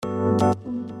This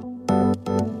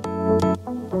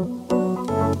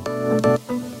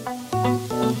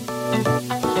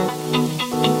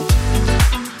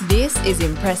is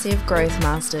Impressive Growth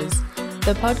Masters,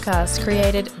 the podcast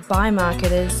created by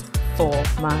marketers for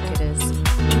marketers.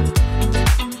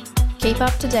 Keep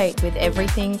up to date with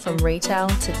everything from retail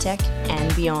to tech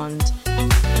and beyond.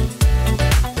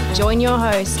 Join your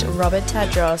host, Robert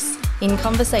Tadros, in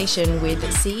conversation with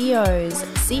CEOs,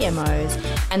 CMOs,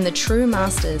 and the true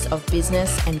masters of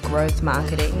business and growth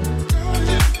marketing.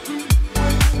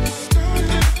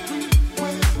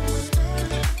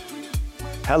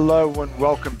 Hello and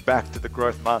welcome back to the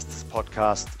Growth Masters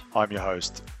podcast. I'm your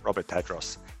host, Robert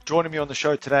Tadros. Joining me on the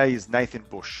show today is Nathan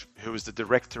Bush, who is the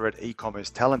director at e-commerce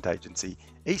talent agency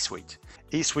eSuite.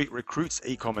 eSuite recruits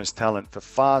e-commerce talent for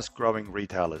fast-growing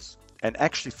retailers and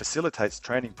actually facilitates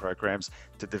training programs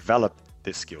to develop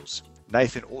their skills.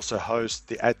 Nathan also hosts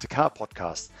the Add to Cart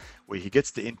podcast, where he gets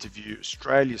to interview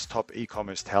Australia's top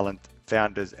e-commerce talent,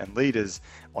 founders and leaders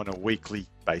on a weekly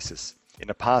basis. In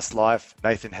a past life,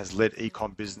 Nathan has led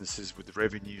e-com businesses with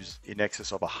revenues in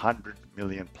excess of 100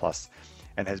 million plus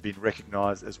and has been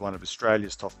recognized as one of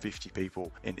Australia's top 50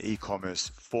 people in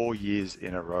e-commerce 4 years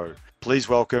in a row. Please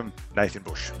welcome Nathan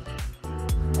Bush.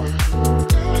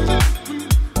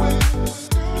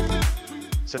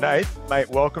 So Nate, mate,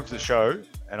 welcome to the show.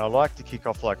 And I like to kick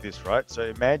off like this, right? So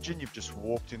imagine you've just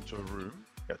walked into a room,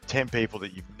 got 10 people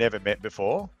that you've never met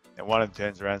before, and one of them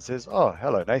turns around and says, "Oh,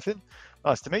 hello, Nathan.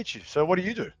 Nice to meet you. So what do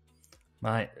you do?"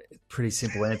 Mate, pretty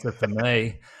simple answer for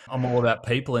me. I'm all about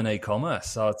people in e-commerce.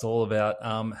 So it's all about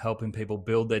helping people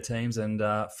build their teams and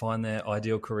find their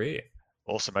ideal career.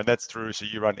 Awesome. And that's through, so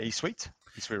you run eSuite?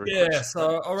 Yeah,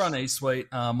 so I run eSuite.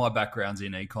 My background's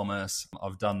in e-commerce.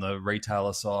 I've done the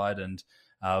retailer side and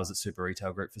I was at Super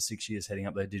Retail Group for 6 years, heading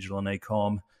up their digital and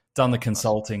e-com, done the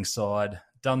consulting side,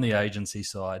 done the agency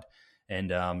side. And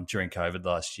during COVID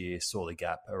last year, saw the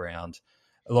gap around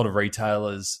a lot of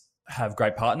retailers have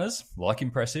great partners like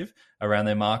Impressive around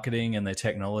their marketing and their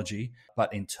technology,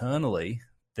 but internally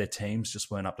their teams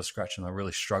just weren't up to scratch and they're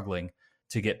really struggling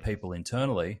to get people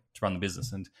internally to run the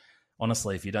business. And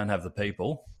honestly, if you don't have the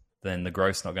people, then the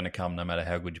growth's not going to come no matter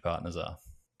how good your partners are.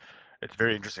 It's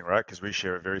very interesting, right? Because we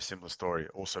share a very similar story.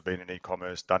 Also been in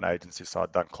e-commerce, done agency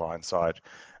side, done client side.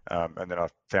 And then I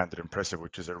founded Impressive,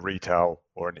 which is a retail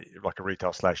or like a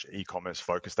retail / e-commerce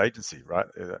focused agency, right?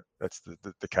 That's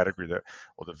the category that,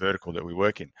 or the vertical that we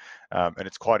work in. And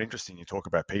it's quite interesting. You talk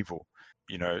about people,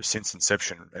 you know, since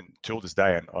inception and till this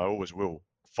day, and I always will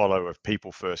follow a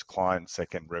people first, client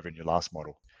second, revenue last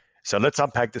model. So let's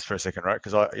unpack this for a second, right?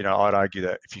 Because I'd argue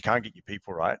that if you can't get your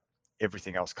people right,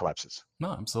 everything else collapses. No,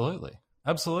 absolutely.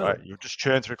 Absolutely. Right? You'll just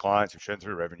churn through clients, you'll churn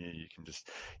through revenue. You can just,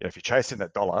 if you're chasing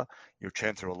that dollar, you'll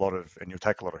churn through and you'll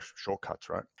take a lot of shortcuts,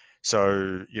 right?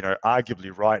 So,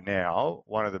 arguably right now,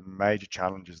 one of the major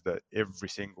challenges that every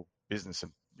single business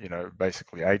and,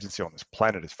 basically agency on this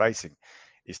planet is facing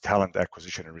is talent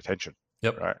acquisition and retention.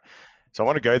 Yep. Right. So I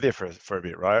want to go there for a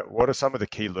bit, right? What are some of the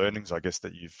key learnings, I guess,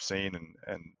 that you've seen?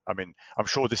 And I mean, I'm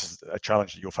sure this is a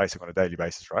challenge that you're facing on a daily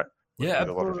basis, right? Yeah,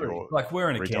 absolutely. Like we're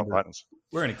in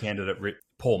a candidate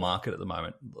poor market at the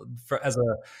moment.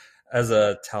 As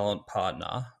a talent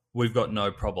partner, we've got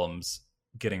no problems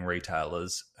getting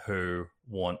retailers who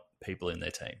want people in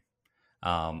their team.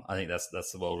 I think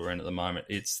that's the world we're in at the moment.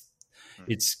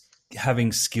 It's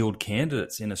having skilled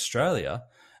candidates in Australia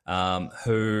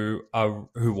who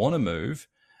want to move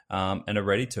and are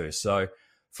ready to. So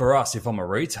for us, if I'm a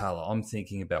retailer, I'm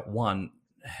thinking about one,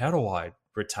 how do I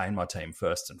retain my team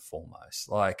first and foremost?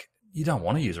 Like, you don't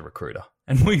want to use a recruiter.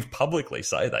 And we publicly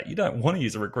say that. You don't want to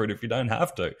use a recruiter if you don't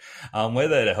have to. We're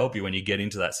there to help you when you get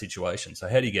into that situation. So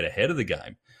how do you get ahead of the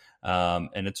game?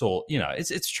 And it's all,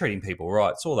 it's treating people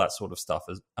right. It's all that sort of stuff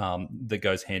that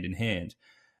goes hand in hand.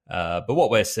 But what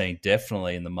we're seeing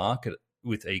definitely in the market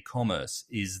with e-commerce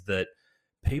is that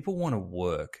people want to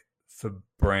work for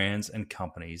brands and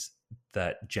companies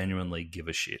that genuinely give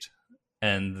a shit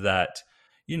and that,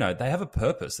 they have a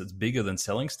purpose that's bigger than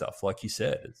selling stuff. Like you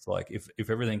said, it's like if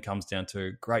everything comes down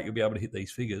to, great, you'll be able to hit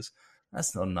these figures,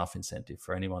 that's not enough incentive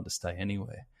for anyone to stay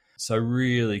anywhere. So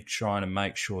really trying to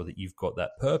make sure that you've got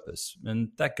that purpose, and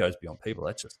that goes beyond people.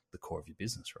 That's just the core of your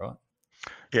business, right?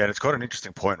 Yeah, and it's quite an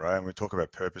interesting point, right? And we talk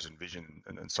about purpose and vision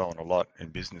and so on a lot in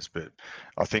business, but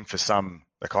I think for some,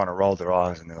 they kind of roll their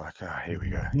eyes and they're like, "Oh, here we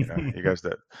go."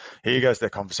 Here goes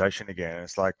that conversation again. And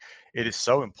it's like, it is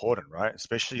so important, right?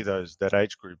 Especially that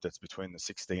age group that's between the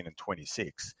 16 and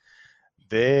 26.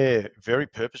 They're very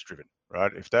purpose driven,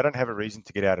 right? If they don't have a reason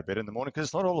to get out of bed in the morning, because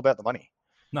it's not all about the money.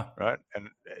 No. Right. And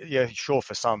yeah, sure,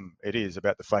 for some it is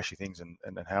about the flashy things and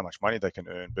how much money they can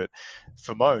earn. But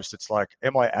for most, it's like,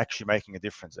 am I actually making a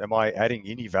difference? Am I adding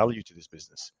any value to this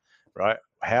business? Right.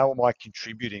 How am I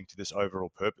contributing to this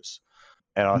overall purpose?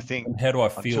 And I think, and how do I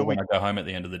feel when I go home at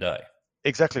the end of the day?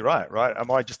 Exactly right. Right. Am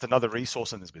I just another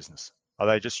resource in this business? Are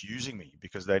they just using me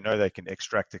because they know they can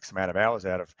extract X amount of hours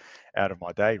out of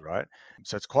my day? Right.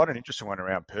 So it's quite an interesting one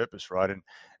around purpose. Right. And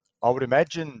I would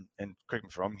imagine, and correct me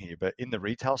if I'm wrong here, but in the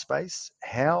retail space,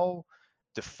 how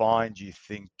defined do you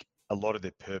think a lot of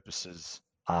their purposes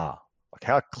are? Like,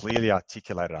 how clearly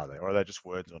articulated are they, or are they just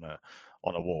words on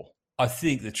a wall? I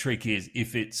think the trick is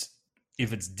if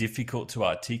it's difficult to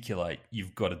articulate,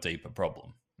 you've got a deeper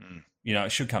problem.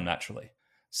 It should come naturally.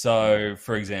 So,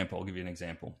 for example, I'll give you an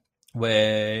example.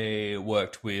 We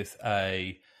worked with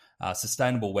a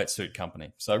sustainable wetsuit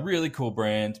company. So, really cool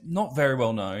brand, not very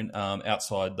well known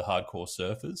outside the hardcore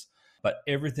surfers, but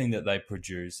everything that they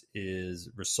produce is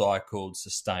recycled,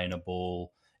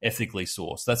 sustainable, ethically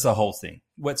sourced. That's the whole thing.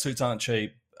 Wetsuits aren't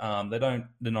cheap.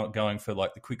 They're not going for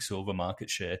like the Quicksilver market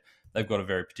share. They've got a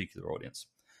very particular audience.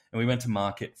 And we went to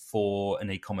market for an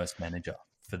e-commerce manager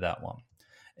for that one.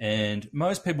 And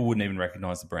most people wouldn't even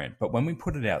recognize the brand. But when we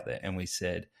put it out there and we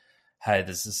said, hey,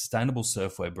 there's a sustainable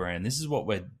surfwear brand. This is what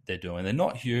they're doing. They're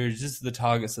not huge. This is the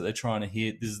targets that they're trying to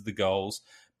hit. This is the goals.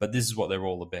 But this is what they're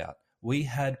all about. We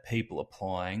had people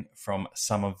applying from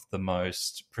some of the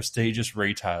most prestigious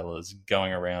retailers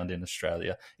going around in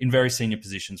Australia in very senior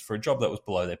positions for a job that was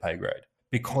below their pay grade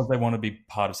because they want to be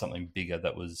part of something bigger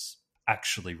that was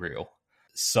actually real.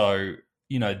 So,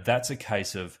 that's a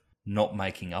case of not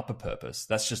making up a purpose.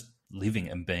 That's just living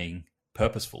and being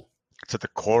purposeful. It's at the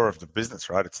core of the business,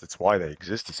 right? It's why they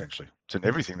exist, essentially. It's in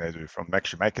everything they do, from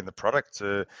actually making the product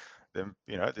to them,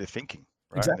 their thinking,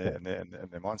 right? Exactly. And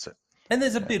their mindset. And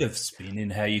there's a bit of spin in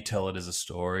how you tell it as a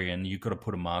story, and you've got to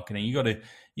put a marketing. You've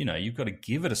got to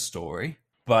give it a story.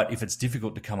 But if it's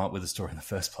difficult to come up with a story in the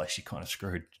first place, you're kind of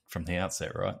screwed from the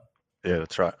outset, right? Yeah,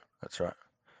 that's right.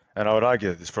 And I would argue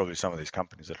that there's probably some of these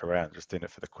companies that are around just in it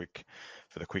for the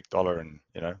quick dollar and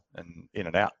and in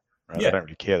and out. Right? Yeah. They don't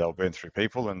really care. They'll burn through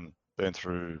people and burn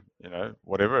through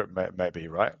whatever it may be,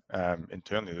 right?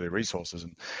 Internally, their resources,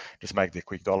 and just make their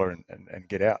quick dollar and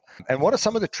get out. And what are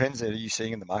some of the trends that are you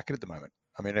seeing in the market at the moment?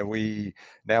 I mean, are we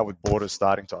now, with borders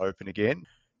starting to open again,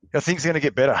 are things going to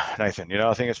get better, Nathan?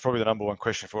 I think it's probably the number one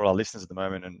question for all our listeners at the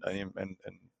moment,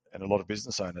 and a lot of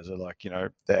business owners are like,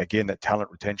 that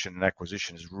talent retention and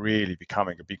acquisition is really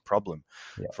becoming a big problem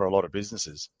for a lot of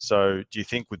businesses. So do you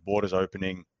think with borders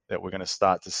opening that we're going to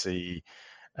start to see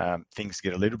things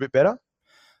get a little bit better?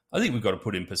 I think we've got to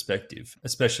put in perspective,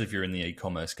 especially if you're in the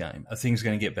e-commerce game. Are things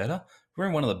going to get better? We're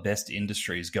in one of the best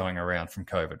industries going around from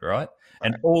COVID, right?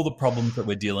 And all the problems that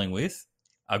we're dealing with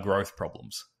are growth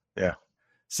problems. Yeah.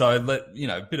 So a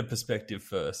bit of perspective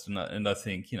first, and I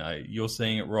think you're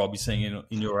seeing it, Rob. You're seeing it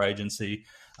in your agency,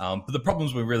 but the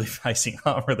problems we're really facing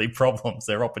aren't really problems;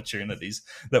 they're opportunities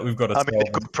that we've got to.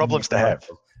 They're good problems to have.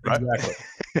 Right?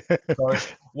 Exactly. So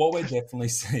what we're definitely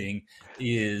seeing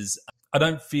is, I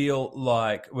don't feel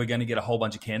like we're going to get a whole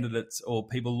bunch of candidates or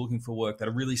people looking for work that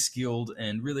are really skilled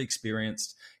and really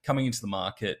experienced coming into the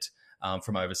market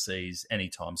from overseas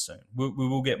anytime soon. We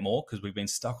will get more because we've been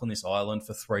stuck on this island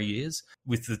for 3 years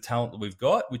with the talent that we've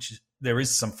got, there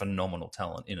is some phenomenal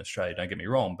talent in Australia, don't get me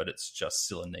wrong, but it's just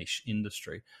still a niche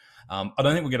industry. I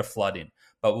don't think we'll get a flood in,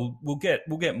 but we'll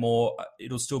get more.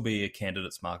 It'll still be a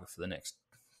candidates market for the next,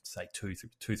 say, 3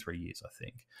 years, I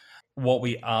think. What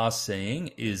we are seeing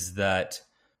is that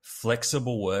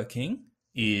flexible working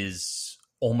is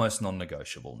almost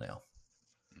non-negotiable now.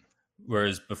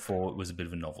 Whereas before it was a bit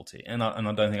of a novelty. And I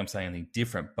don't think I'm saying anything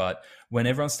different, but when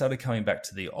everyone started coming back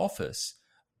to the office,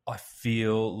 I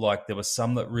feel like there were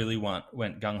some that really went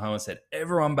gung-ho and said,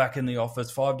 everyone back in the office,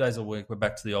 5 days a week, we're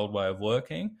back to the old way of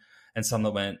working. And some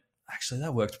that went, actually,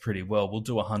 that worked pretty well. We'll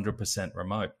do 100%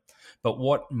 remote. But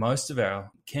what most of our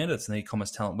candidates and the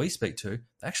e-commerce talent we speak to,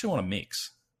 they actually want a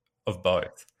mix of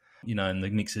both. And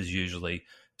the mix is usually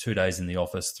 2 days in the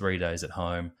office, 3 days at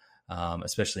home.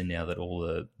 Especially now that all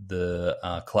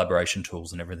the collaboration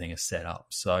tools and everything is set up.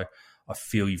 So I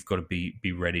feel you've got to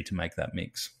be ready to make that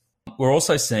mix. We're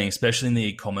also seeing, especially in the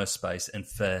e-commerce space and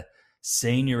for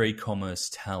senior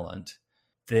e-commerce talent,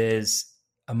 there's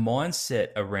a mindset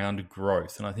around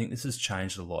growth. And I think this has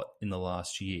changed a lot in the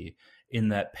last year in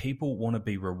that people want to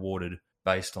be rewarded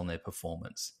based on their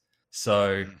performance.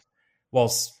 So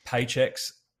whilst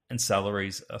paychecks and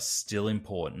salaries are still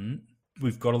important,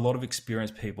 we've got a lot of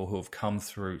experienced people who have come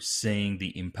through seeing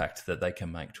the impact that they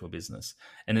can make to a business.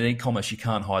 And in e-commerce, you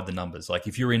can't hide the numbers. Like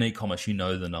if you're in e-commerce, you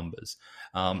know the numbers.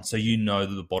 So you know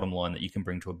the bottom line that you can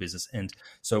bring to a business. And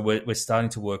so we're starting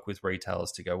to work with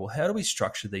retailers to go, well, how do we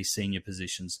structure these senior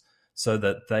positions so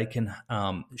that they can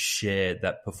share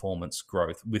that performance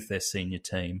growth with their senior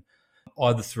team,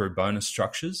 either through bonus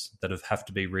structures that have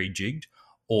to be rejigged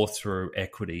or through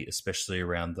equity, especially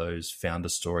around those founder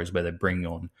stories where they bring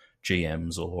on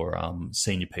GMs or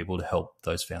senior people to help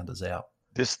those founders out.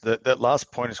 That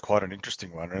last point is quite an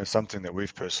interesting one, and it's something that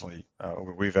we've personally,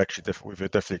 we've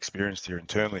definitely experienced here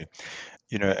internally,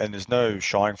 and there's no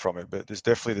shying from it, but there's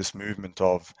definitely this movement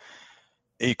of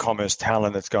e-commerce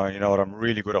talent that's going, you know what, I'm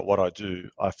really good at what I do.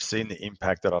 I've seen the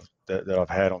impact that I've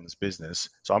had on this business,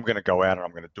 so I'm going to go out and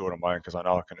I'm going to do it on my own because I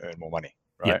know I can earn more money,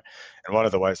 right? Yeah. And one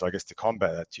of the ways, I guess, to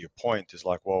combat that, to your point, is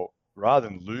like, well, rather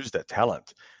than lose that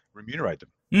talent, remunerate them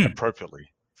appropriately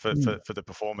for the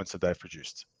performance that they've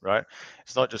produced, right?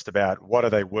 It's not just about what are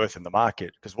they worth in the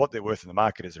market, because what they're worth in the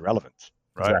market is irrelevant,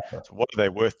 right? Exactly. So what are they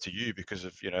worth to you because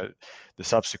of the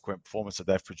subsequent performance that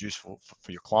they've produced for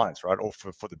your clients, right, or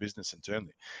for the business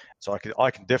internally. So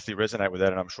I can definitely resonate with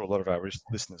that, and I'm sure a lot of our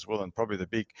listeners will. And probably the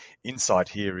big insight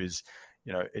here is,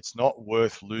 it's not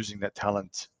worth losing that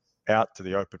talent out to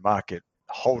the open market.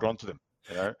 Hold on to them.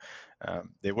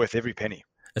 They're worth every penny.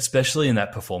 Especially in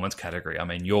that performance category. I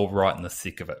mean, you're right in the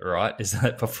thick of it, right? Is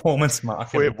that performance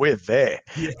marketing? We're there,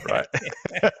 right?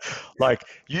 Like,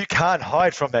 you can't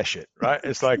hide from that shit, right?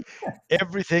 It's like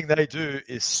everything they do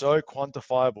is so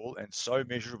quantifiable and so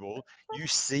measurable. You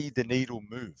see the needle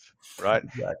move, right?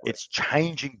 Exactly. It's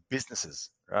changing businesses,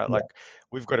 right? Yeah. Like,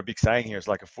 we've got a big saying here. It's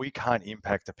like, if we can't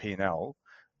impact a P&L,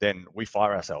 then we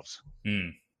fire ourselves.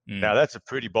 Now, that's a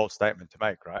pretty bold statement to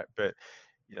make, right? But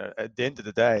at the end of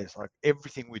the day, it's like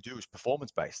everything we do is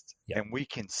performance-based, and we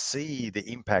can see the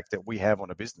impact that we have on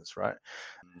a business, right?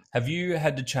 Have you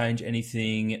had to change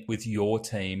anything with your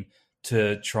team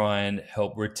to try and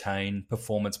help retain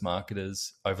performance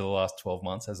marketers over the last 12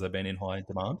 months as they've been in high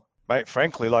demand? Mate,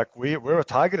 frankly, like we're a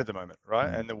target at the moment,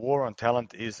 right? And the war on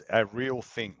talent is a real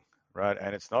thing, right?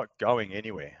 And it's not going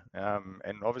anywhere.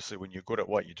 And obviously, when you're good at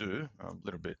what you do, a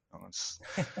little bit,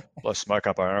 blow smoke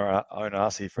up our own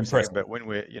arse here for a second. But when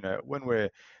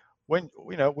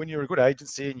you're a good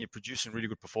agency and you're producing really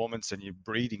good performance and you're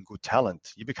breeding good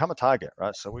talent, you become a target,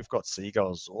 right? So we've got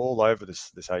seagulls all over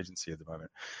this agency at the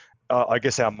moment. I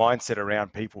guess our mindset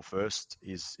around people first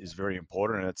is very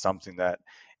important, and it's something that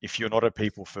if you're not a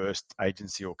people first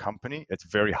agency or company, it's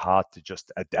very hard to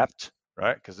just adapt,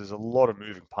 right? Because there's a lot of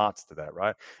moving parts to that,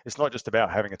 right? It's not just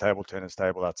about having a table tennis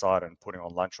table outside and putting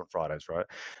on lunch on Fridays, right?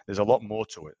 There's a lot more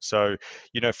to it. So,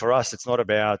 for us, it's not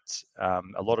about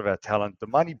a lot of our talent. The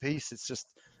money piece,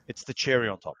 it's the cherry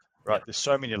on top, right? Yeah. There's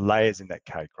so many layers in that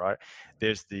cake, right?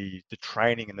 There's the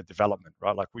training and the development,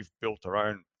 right? Like, we've built our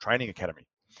own training academy.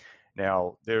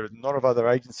 Now, there are a lot of other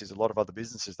agencies, a lot of other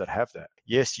businesses that have that.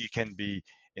 Yes, you can be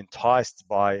enticed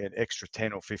by an extra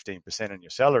 10 or 15% on your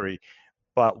salary,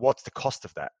 but what's the cost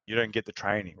of that? You don't get the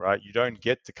training, right? You don't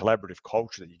get the collaborative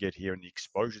culture that you get here and the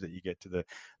exposure that you get to the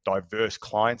diverse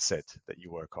client set that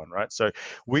you work on, right? So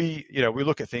we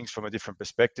look at things from a different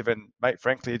perspective, and mate,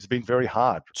 frankly, it's been very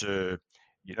hard to,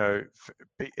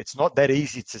 it's not that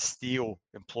easy to steal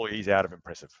employees out of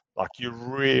Impressive. Like, you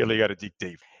really got to dig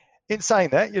deep. In saying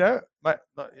that,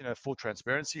 full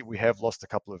transparency, we have lost a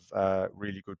couple of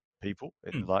really good people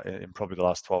in probably the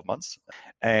last 12 months.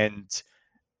 And,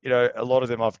 a lot of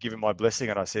them I've given my blessing,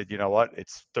 and I said, you know what,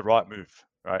 it's the right move,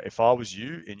 right? If I was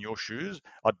you in your shoes,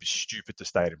 I'd be stupid to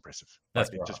stay at Impressive.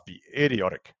 It'd just be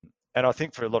idiotic. And I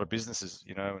think for a lot of businesses,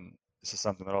 and this is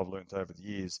something that I've learned over the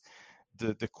years,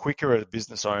 the quicker a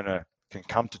business owner can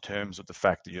come to terms with the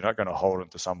fact that you're not going to hold on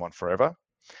to someone forever,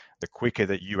 the quicker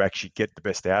that you actually get the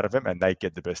best out of them and they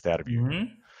get the best out of you. Mm-hmm.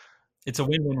 It's a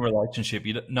win-win relationship.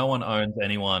 No one owns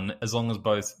anyone as long as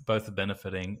both are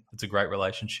benefiting. It's a great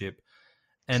relationship.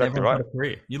 And exactly everyone's got a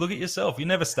career. You look at yourself. You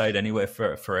never stayed anywhere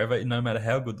forever, no matter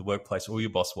how good the workplace or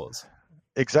your boss was.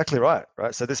 Exactly right.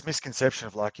 So this misconception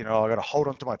of like, I got to hold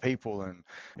on to my people and,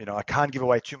 I can't give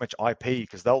away too much IP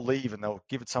because they'll leave and they'll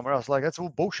give it somewhere else. Like, that's all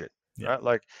bullshit, right?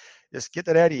 Like, just get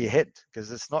that out of your head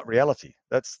because it's not reality.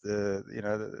 That's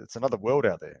it's another world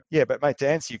out there. Yeah, but mate, to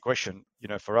answer your question,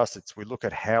 for us, we look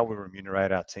at how we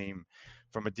remunerate our team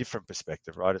from a different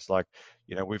perspective, right? It's like,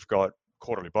 we've got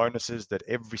quarterly bonuses that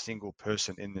every single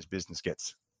person in this business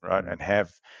gets, right? And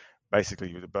have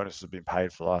basically the bonuses have been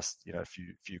paid for the last,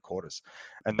 few quarters.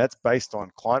 And that's based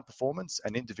on client performance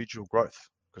and individual growth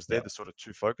because they're the sort of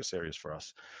two focus areas for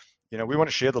us. we want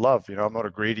to share the love. I'm not a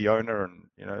greedy owner,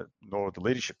 and nor the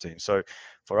leadership team. So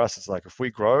for us, it's like if we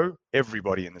grow,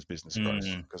 everybody in this business grows,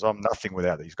 because I'm nothing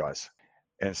without these guys.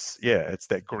 And it's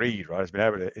that greed, right? It's been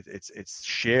able to it's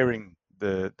sharing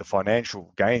the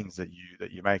financial gains that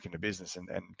you make in the business, and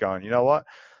going, you know what?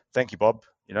 Thank you, Bob.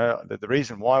 The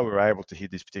reason why we were able to hit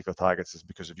these particular targets is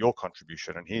because of your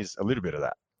contribution, and here's a little bit of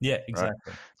that. Yeah, exactly.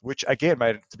 Right? Which again,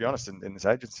 made it, to be honest, in this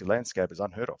agency landscape, is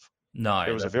unheard of. No,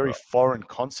 it was a very foreign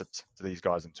concept to these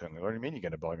guys internally. What do you mean you're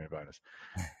going to buy me a bonus?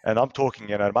 And I'm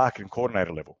talking at a marketing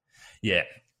coordinator level. Yeah.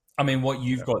 I mean, what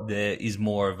you've got there is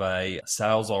more of a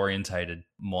sales-orientated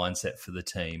mindset for the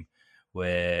team,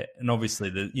 and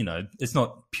obviously, it's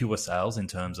not pure sales in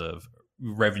terms of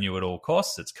revenue at all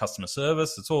costs. It's customer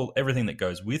service. It's everything that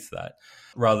goes with that,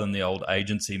 rather than the old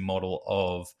agency model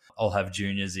of I'll have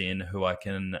juniors in who I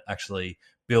can actually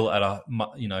bill at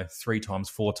 3 times,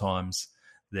 4 times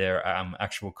their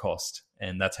actual cost,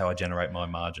 and that's how I generate my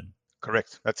margin.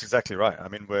 Correct. That's exactly right. I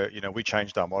mean, we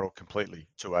changed our model completely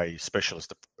to a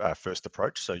specialist first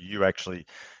approach. So you actually,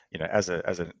 as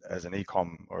an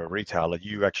e-com or a retailer,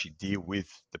 you actually deal with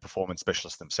the performance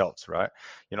specialists themselves, right?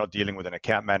 You're not dealing with an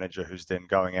account manager who's then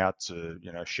going out to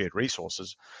shared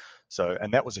resources. So,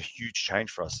 and that was a huge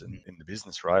change for us in the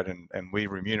business, right? And we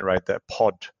remunerate that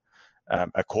pod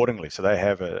accordingly. So they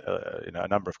have a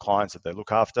number of clients that they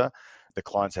look after. The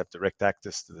clients have direct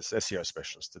access to this SEO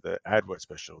specialist, to the AdWords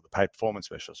specialist, the paid performance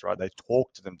specialist, right? They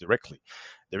talk to them directly.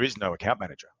 There is no account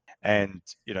manager. And,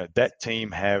 that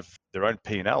team have their own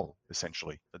P&L,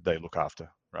 essentially, that they look after,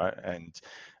 right? And,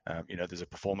 there's a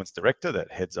performance director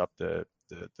that heads up the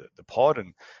pod,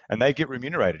 and they get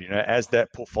remunerated. As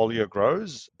that portfolio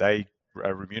grows, they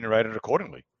are remunerated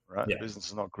accordingly. Right, yeah. The business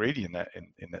is not greedy in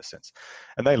that sense,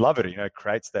 and they love it. It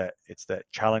creates it's that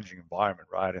challenging environment,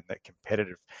 right, and that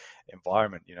competitive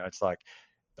environment. It's like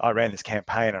I ran this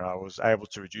campaign and I was able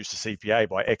to reduce the CPA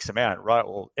by X amount, right?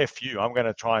 Well, F you, I'm going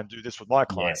to try and do this with my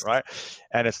client, yes. Right?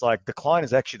 And it's like the client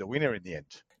is actually the winner in the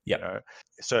end. Yeah.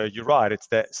 So you're right. It's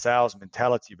that sales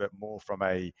mentality, but more from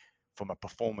a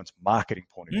performance marketing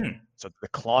point of view. So the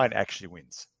client actually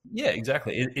wins. Yeah,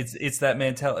 exactly. It's that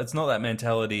mentality. It's not that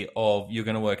mentality of you're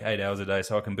going to work 8 hours a day,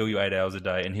 so I can bill you 8 hours a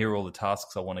day, and here are all the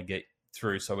tasks I want to get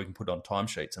through, so we can put on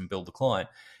timesheets and build the client.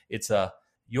 It's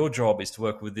your job is to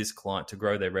work with this client to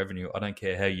grow their revenue. I don't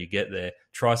care how you get there.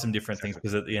 Try some different things,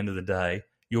 because at the end of the day,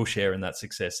 you'll share in that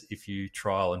success if you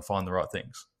trial and find the right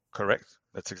things. Correct.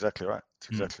 That's exactly right. That's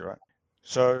exactly right.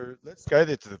 So let's go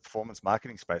there to the performance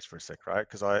marketing space for a sec, right?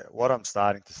 Because what I'm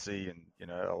starting to see,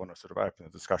 and I want to sort of open the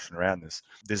discussion around this.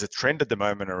 There's a trend at the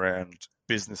moment around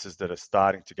businesses that are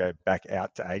starting to go back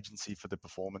out to agency for the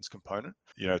performance component.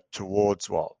 Towards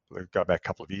we go back a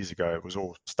couple of years ago, it was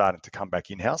all starting to come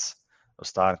back in-house. Or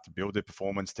starting to build their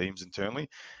performance teams internally,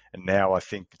 and now I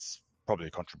think it's probably a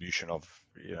contribution of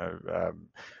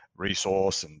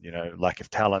resource and lack of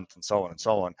talent and so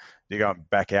on. They're going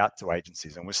back out to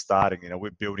agencies, and we're starting. We're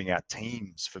building out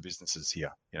teams for businesses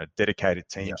here. Dedicated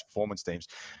teams, yeah. Performance teams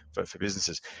for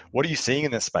businesses. What are you seeing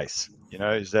in this space?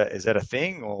 Is that a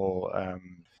thing or?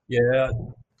 Yeah,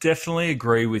 definitely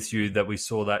agree with you that we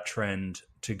saw that trend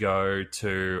to go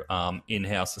to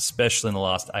in-house, especially in the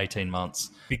last 18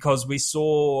 months, because we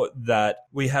saw that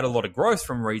we had a lot of growth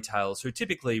from retailers who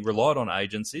typically relied on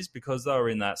agencies because they were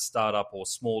in that startup or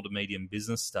small to medium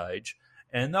business stage,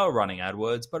 and they were running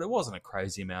AdWords, but it wasn't a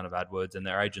crazy amount of AdWords, and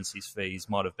their agency's fees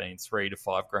might have been $3,000 to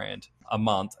 $5,000 a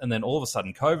month. And then all of a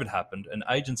sudden COVID happened and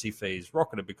agency fees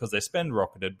rocketed because their spend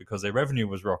rocketed, because their revenue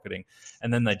was rocketing.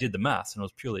 And then they did the maths, and it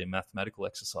was purely a mathematical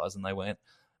exercise, and they went,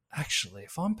 actually,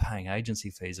 if I'm paying agency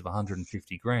fees of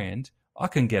 $150,000, I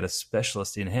can get a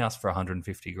specialist in-house for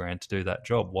 $150,000 to do that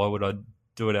job. Why would I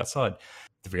do it outside?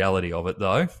 The reality of it,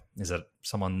 though, is that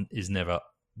someone is never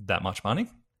that much money.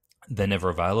 They're never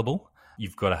available.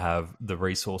 You've got to have the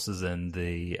resources and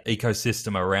the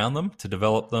ecosystem around them to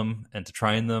develop them and to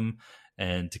train them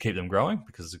and to keep them growing,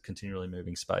 because it's a continually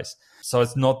moving space. So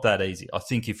it's not that easy. I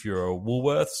think if you're a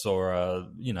Woolworths or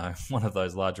one of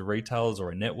those larger retailers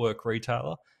or a network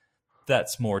retailer,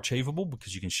 that's more achievable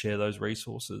because you can share those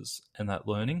resources and that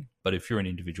learning. But if you're an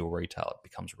individual retailer, it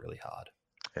becomes really hard.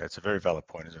 Yeah, it's a very valid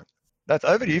point, isn't it? That's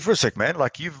over to you for a sec, man.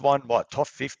 Like, you've won top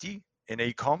 50 in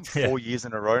e-com 4 years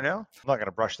in a row now. I'm not going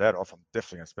to brush that off. I'm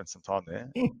definitely going to spend some time there.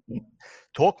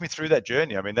 Talk me through that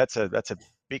journey. I mean, that's a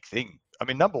big thing. I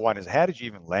mean, number one is, how did you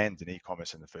even land in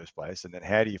e-commerce in the first place? And then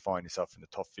how do you find yourself in the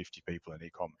top 50 people in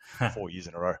e-com 4 years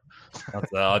in a row?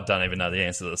 I don't even know the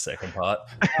answer to the second part.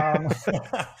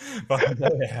 But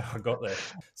yeah, I got there.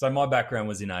 So my background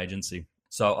was in agency.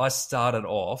 So I started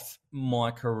off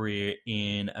my career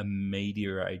in a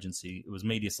media agency. It was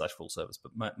media/full service,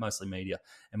 but mostly media.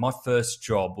 And my first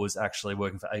job was actually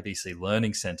working for ABC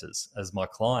Learning Centres as my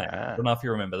client. I don't know if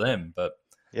you remember them, but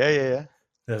yeah.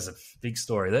 There's a big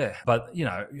story there. But, you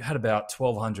had about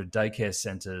 1,200 daycare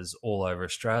centres all over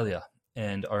Australia.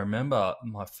 And I remember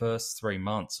my first 3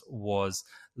 months was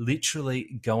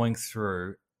literally going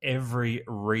through every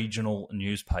regional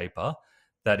newspaper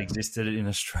that existed in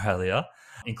Australia,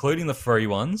 including the free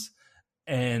ones,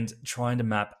 and trying to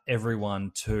map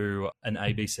everyone to an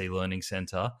ABC Learning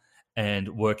Centre and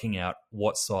working out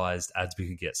what sized ads we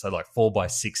could get. So like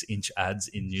 4x6 inch ads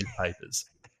in newspapers.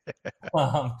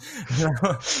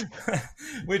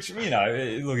 Which,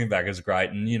 looking back is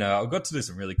great. And, I got to do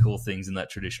some really cool things in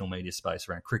that traditional media space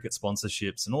around cricket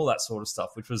sponsorships and all that sort of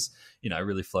stuff, which was,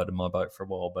 really floated my boat for a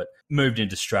while, but moved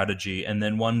into strategy. And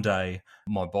then one day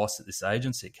my boss at this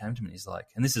agency came to me and he's like,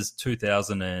 and this is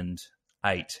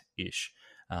 2008-ish,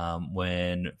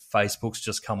 when Facebook's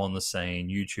just come on the scene,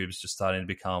 YouTube's just starting to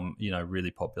become,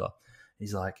 really popular.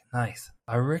 He's like, Nath,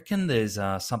 I reckon there's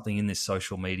something in this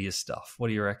social media stuff. What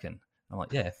do you reckon? I'm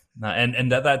like, yeah. No,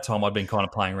 and at that time, I'd been kind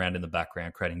of playing around in the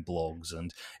background, creating blogs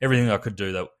and everything I could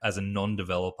do that as a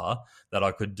non-developer that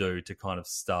I could do to kind of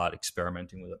start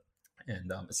experimenting with it.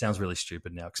 And it sounds really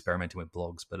stupid now, experimenting with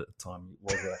blogs, but at the time it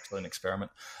was actually an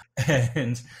experiment.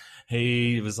 And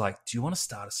he was like, do you want to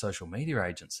start a social media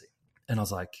agency? And I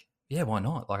was like, yeah, why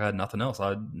not? Like I had nothing else.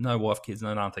 I had no wife, kids,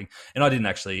 no nothing. And I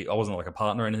wasn't like a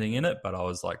partner or anything in it, but I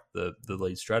was like the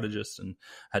lead strategist and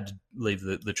had to leave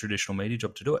the traditional media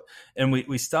job to do it. And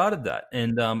we started that.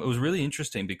 And it was really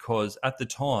interesting because at the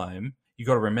time, you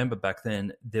got to remember back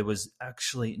then, there was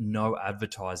actually no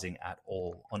advertising at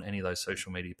all on any of those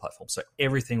social media platforms. So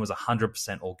everything was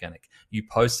 100% organic. You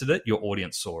posted it, your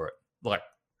audience saw it. Like,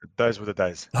 those were the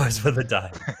days. Those were the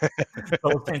days. It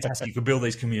was fantastic. You could build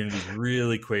these communities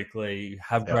really quickly,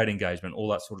 have great engagement, all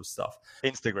that sort of stuff.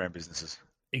 Instagram businesses.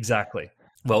 Exactly.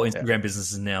 Well, Instagram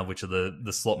businesses now, which are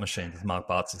the slot machines, as Mark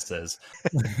Bartson says.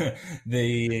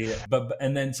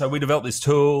 So we developed this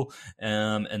tool,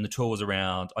 and the tool was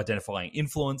around identifying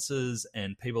influencers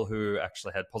and people who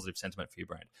actually had positive sentiment for your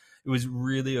brand. It was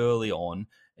really early on,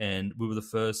 and we were the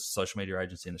first social media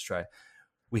agency in Australia.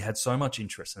 We had so much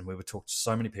interest and we would talk to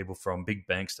so many people from big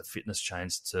banks to fitness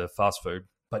chains to fast food,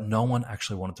 but no one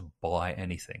actually wanted to buy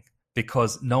anything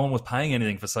because no one was paying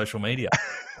anything for social media.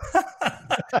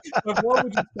 But why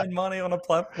would you spend money on a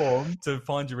platform to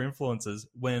find your influencers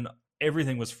when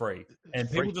everything was free?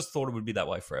 And people just thought it would be that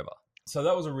way forever. So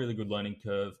that was a really good learning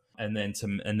curve. And then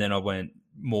I went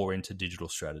more into digital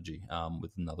strategy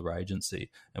with another agency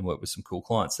and worked with some cool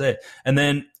clients there. And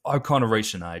then I kind of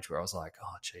reached an age where I was like,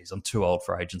 oh, geez, I'm too old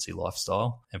for agency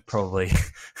lifestyle. And probably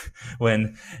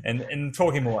and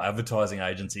talking more advertising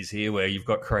agencies here where you've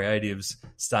got creatives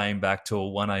staying back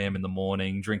till 1 a.m. in the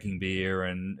morning, drinking beer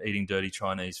and eating dirty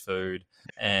Chinese food.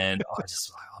 And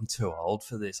I'm too old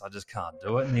for this. I just can't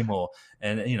do it anymore.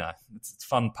 And, it's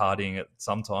fun partying at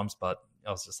sometimes, but I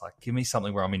was just like, give me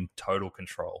something where I'm in total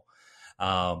control.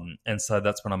 And so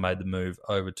that's when I made the move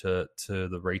over to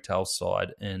the retail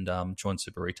side and joined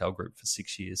Super Retail Group for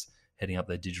 6 years, heading up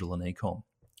their digital and e-com.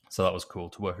 So that was cool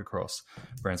to work across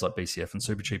brands like BCF and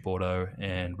Supercheap Auto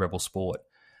and Rebel Sport.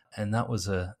 And that was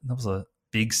a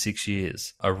big 6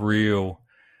 years, a real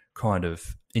kind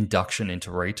of induction into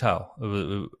retail.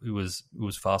 It was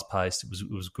fast paced. It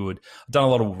was good. I've done a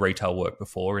lot of retail work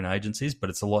before in agencies, but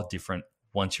it's a lot different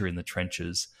once you're in the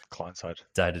trenches, client side,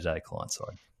 day-to-day client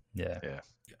side. Yeah.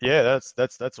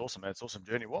 That's awesome, man. It's an awesome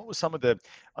journey. What was some of the,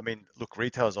 look,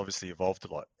 retail has obviously evolved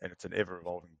a lot and it's an ever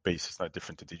evolving beast. It's no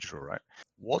different to digital, right?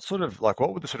 What were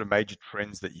the sort of major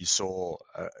trends that you saw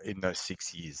in those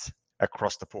 6 years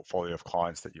across the portfolio of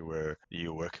clients that you were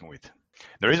working with?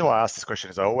 The reason why I ask this question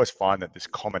is I always find that there's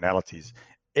commonalities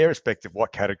irrespective of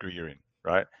what category you're in,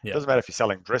 right? It doesn't matter if you're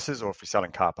selling dresses or if you're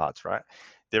selling car parts, right?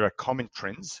 There are common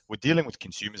trends. We're dealing with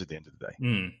consumers at the end of the day,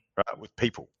 right? With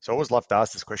people. So I always love to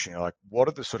ask this question, what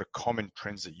are the sort of common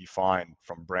trends that you find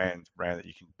from brand that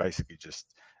you can basically just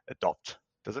adopt?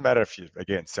 Doesn't matter if you're,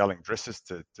 again, selling dresses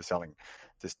to selling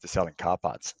car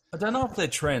parts. I don't know if they're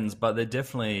trends, but they're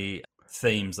definitely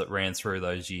themes that ran through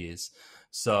those years.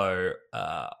 So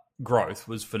growth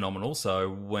was phenomenal. So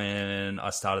when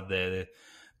I started there,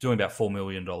 doing about $4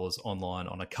 million online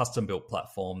on a custom-built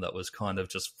platform that was kind of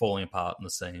just falling apart in the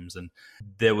seams. And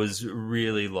there was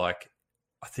really I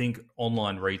think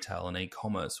online retail and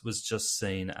e-commerce was just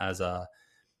seen as a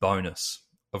bonus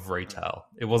of retail.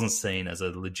 It wasn't seen as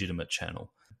a legitimate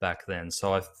channel back then.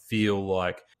 So I feel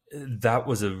like that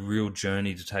was a real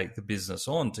journey to take the business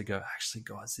on, to go, actually,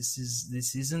 guys,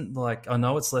 this isn't like, I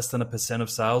know it's less than 1% of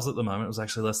sales at the moment. It was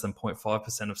actually less than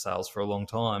 0.5% of sales for a long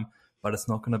time, but it's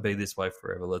not going to be this way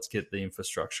forever. Let's get the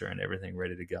infrastructure and everything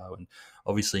ready to go. And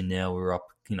obviously now we're up,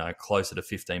 closer to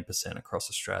 15% across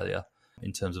Australia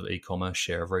in terms of e-commerce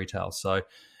share of retail. So,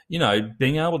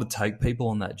 being able to take people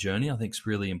on that journey, I think is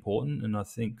really important. And I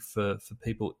think for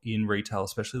people in retail,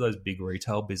 especially those big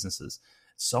retail businesses,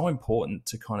 it's so important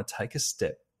to kind of take a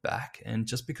step back. And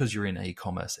just because you're in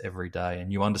e-commerce every day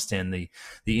and you understand the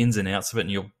ins and outs of it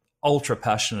and you're ultra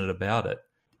passionate about it,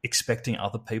 expecting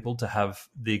other people to have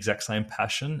the exact same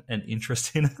passion and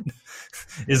interest in it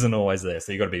isn't always there.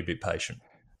 So you've got to be a bit patient.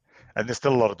 And there's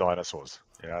still a lot of dinosaurs,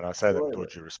 and I say that with all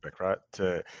due respect, right?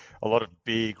 To a lot of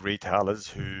big retailers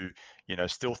who,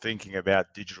 still thinking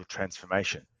about digital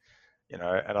transformation, and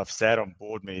I've sat on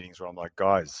board meetings where I'm like,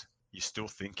 guys, you're still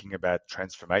thinking about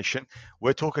transformation.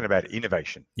 We're talking about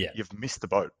innovation. Yeah. You've missed the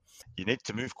boat. You need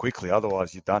to move quickly,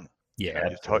 otherwise you're done. Yeah,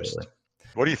 you're toast.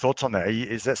 What are your thoughts on that?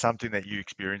 Is that something that you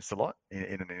experienced a lot in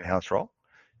an in-house role,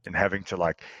 and having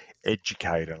to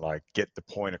educate and get the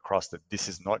point across that this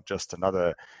is not just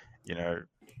another,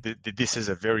 this is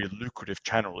a very lucrative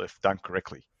channel if done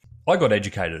correctly? I got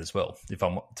educated as well, if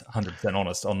I'm 100%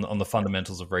 honest, on the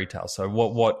fundamentals of retail. So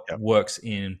what works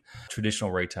in traditional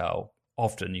retail,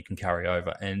 often you can carry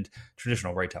over, and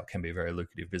traditional retail can be a very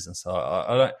lucrative business. So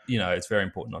I don't, it's very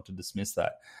important not to dismiss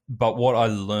that. But what I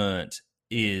learned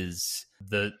is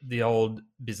the old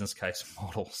business case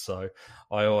model. So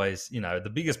I always,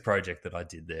 the biggest project that I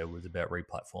did there was about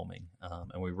replatforming,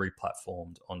 and we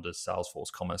replatformed onto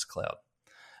Salesforce Commerce Cloud.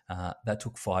 That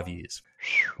took 5 years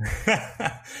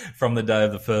from the day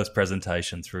of the first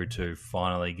presentation through to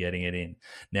finally getting it in.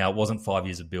 Now, it wasn't 5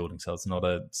 years of building, so it's not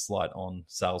a slight on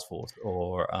Salesforce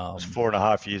or... it was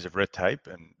 4.5 years of red tape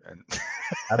and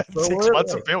 6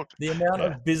 months of build. The amount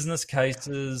of business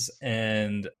cases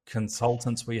and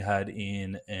consultants we had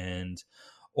in and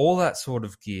all that sort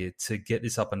of gear to get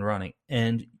this up and running.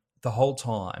 And the whole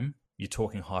time... you're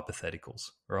talking hypotheticals,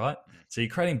 right? So you're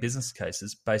creating business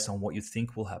cases based on what you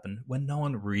think will happen when no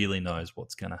one really knows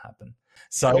what's going to happen.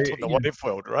 So in the what if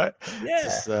world, right?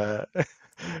 Yeah,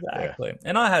 exactly. Yeah.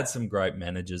 And I had some great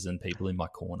managers and people in my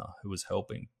corner who was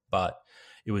helping, but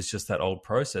it was just that old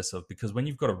process of, because when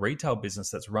you've got a retail business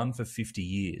that's run for 50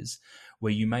 years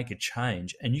where you make a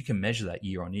change and you can measure that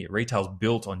year on year, retail's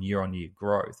built on year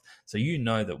growth. So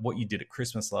that what you did at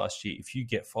Christmas last year, if you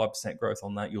get 5% growth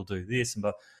on that, you'll do this. And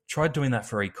try doing that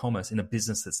for e-commerce in a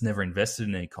business that's never invested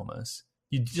in e-commerce.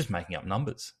 You're just making up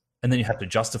numbers. And then you have to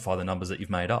justify the numbers that you've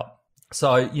made up.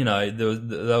 So,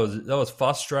 that was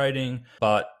frustrating,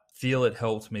 but feel it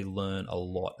helped me learn a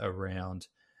lot around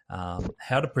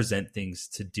how to present things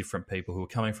to different people who are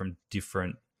coming from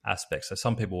different aspects. So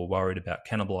some people were worried about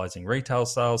cannibalizing retail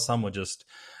sales. Some were just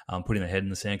putting their head in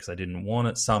the sand because they didn't want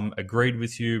it. Some agreed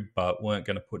with you but weren't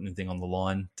going to put anything on the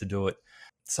line to do it.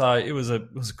 So it was a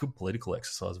good political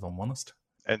exercise, if I'm honest.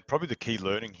 And probably the key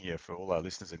learning here for all our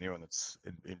listeners and anyone that's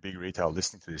in big retail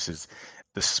listening to this is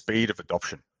the speed of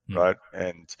adoption, right?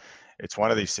 And it's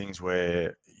one of these things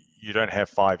where you don't have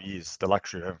 5 years, the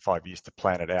luxury of having 5 years to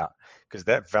plan it out, because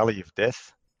that valley of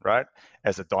death, right,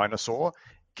 as a dinosaur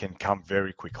can come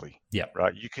very quickly. Yeah.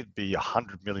 Right. You could be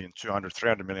 100 million, 200,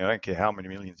 300 million. I don't care how many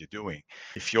millions you're doing.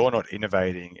 If you're not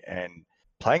innovating and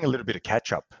playing a little bit of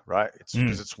catch up, right? It's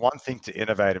because it's one thing to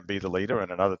innovate and be the leader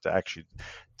and another to actually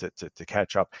to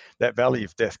catch up. That valley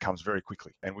of death comes very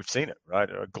quickly. And we've seen it, right?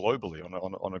 Globally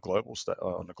on a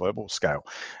global scale.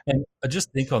 And I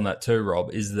just think on that too,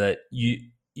 Rob, is that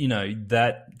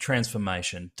that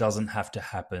transformation doesn't have to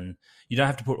happen. You don't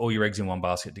have to put all your eggs in one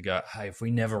basket to go, hey, if we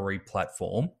never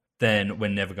re-platform, then we're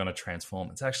never going to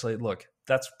transform. It's actually, look,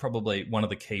 that's probably one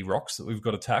of the key rocks that we've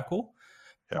got to tackle.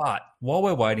 Yep. But while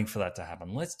we're waiting for that to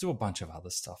happen, let's do a bunch of other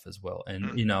stuff as well.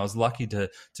 And, I was lucky to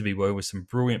be working with some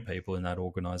brilliant people in that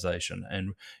organization.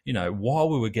 And, while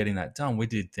we were getting that done, we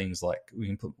did things like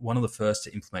one of the first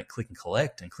to implement Click and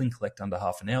Collect under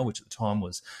half an hour, which at the time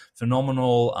was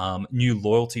phenomenal. New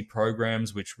loyalty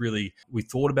programs, which really we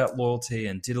thought about loyalty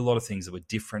and did a lot of things that were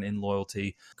different in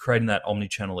loyalty, creating that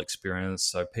omni-channel experience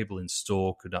so people in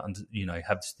store could,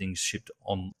 have things shipped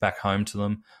on back home to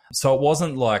them. So it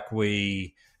wasn't like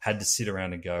we had to sit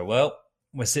around and go, well,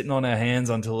 we're sitting on our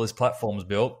hands until this platform's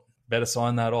built. Better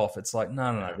sign that off. It's like,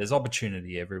 no. There's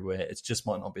opportunity everywhere. It just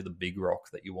might not be the big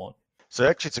rock that you want. So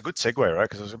actually, it's a good segue, right?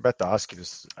 Because I was about to ask you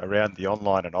this around the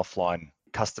online and offline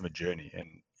customer journey.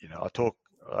 And,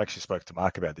 I actually spoke to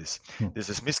Mark about this. There's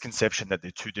this misconception that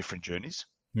they're two different journeys,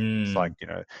 It's like,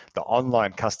 the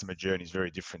online customer journey is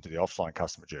very different to the offline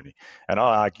customer journey. And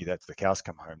I argue that to the cows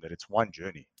come home, that it's one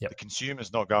journey. Yep. The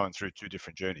consumer's not going through two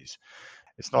different journeys.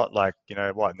 It's not like,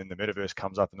 and then the metaverse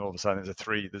comes up and all of a sudden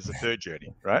there's a third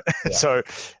journey, right? Yeah. So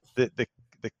the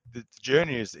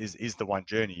journey is the one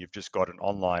journey. You've just got an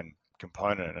online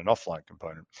component and an offline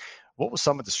component. What were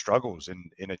some of the struggles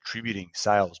in attributing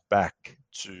sales back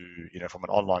to, from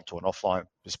an online to an offline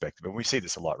perspective? And we see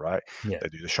this a lot, right? Yeah. They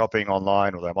do the shopping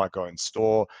online, or they might go in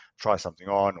store, try something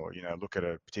on, or, look at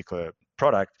a particular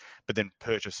product, but then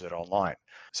purchase it online.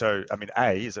 So, I mean,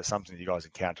 A, is that something that you guys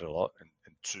encountered a lot? And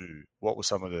two, what were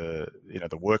some of the,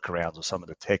 the workarounds or some of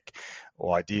the tech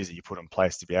or ideas that you put in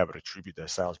place to be able to attribute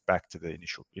those sales back to the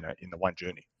initial, in the one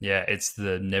journey? Yeah, it's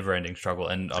the never-ending struggle.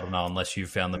 And I don't know, unless you've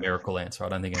found the miracle answer, I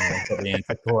don't think anyone's got the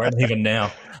answer for it, even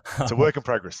now. It's a work in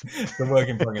progress. It's a work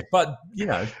in progress. But,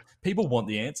 people want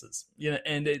the answers,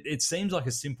 and it seems like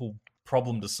a simple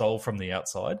problem to solve from the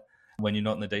outside when you're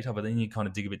not in the detail, but then you kind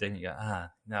of dig a bit deeper and you go,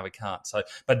 no, we can't. So,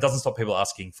 but it doesn't stop people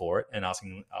asking for it and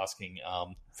asking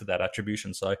for that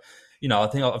attribution. So, I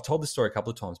think I've told this story a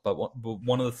couple of times, but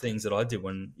one of the things that I did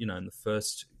when, in the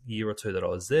first year or two that I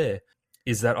was there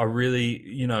is that I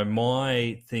really,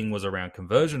 my thing was around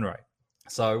conversion rate.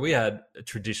 So we had a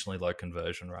traditionally low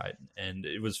conversion rate, and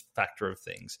it was a factor of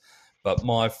things. But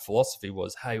my philosophy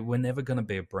was, hey, we're never going to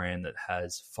be a brand that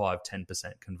has 5-10%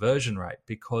 conversion rate,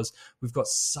 because we've got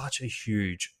such a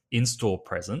huge in-store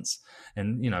presence.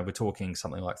 And, we're talking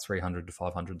something like 300 to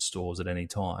 500 stores at any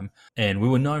time. And we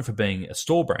were known for being a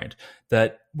store brand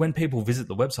that when people visit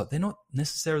the website, they're not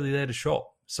necessarily there to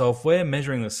shop. So if we're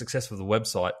measuring the success of the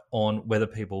website on whether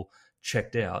people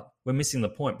checked out, we're missing the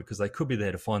point, because they could be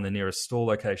there to find the nearest store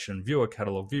location, view a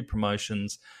catalog, view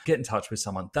promotions, get in touch with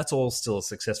someone. That's all still a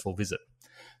successful visit.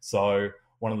 So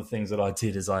one of the things that I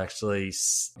did is I actually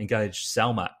engaged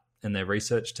Salmat and their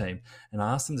research team, and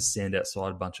I asked them to stand outside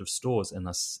a bunch of stores, and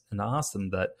I asked them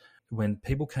that when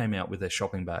people came out with their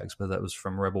shopping bags, whether that was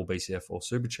from Rebel, BCF or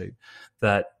Supercheap,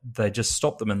 that they just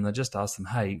stopped them and they just asked them,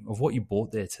 hey, of what you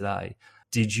bought there today,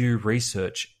 did you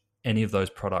research any of those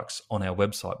products on our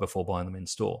website before buying them in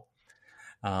store?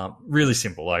 Really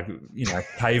simple, like,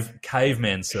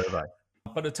 caveman survey.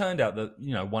 But it turned out that,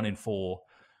 1 in 4,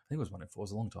 I think it was 1 in 4, it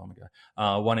was a long time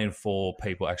ago, 1 in 4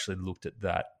 people actually looked at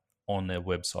that on their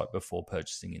website before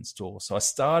purchasing in store. So I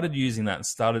started using that,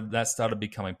 and that started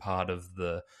becoming part of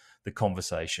the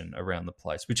conversation around the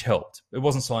place, which helped. It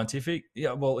wasn't scientific.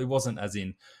 Yeah, well, it wasn't as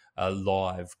in a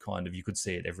live kind of, you could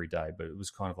see it every day, but it was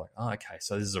kind of like, okay,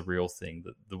 so this is a real thing,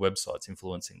 that the website's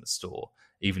influencing the store,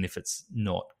 even if it's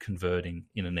not converting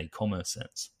in an e-commerce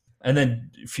sense. And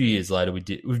then a few years later, we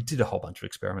did a whole bunch of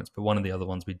experiments, but one of the other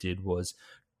ones we did was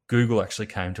Google actually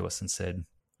came to us and said,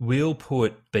 we'll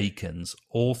put beacons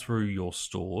all through your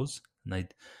stores. And they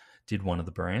did one of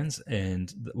the brands,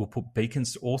 and we'll put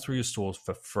beacons all through your stores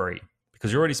for free,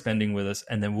 because you're already spending with us,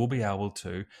 and then we'll be able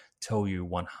to tell you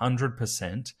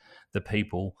 100% the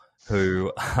people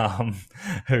who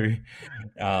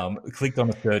clicked on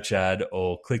a search ad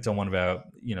or clicked on one of our,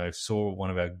 saw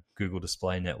one of our Google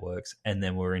display networks, and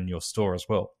then we're in your store as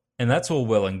well. And that's all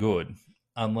well and good,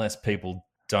 unless people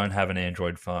don't have an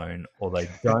Android phone or they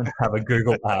don't have a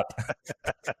Google app.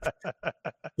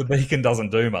 The beacon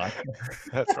doesn't do much.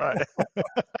 That's right.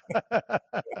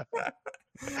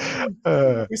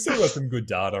 We still got some good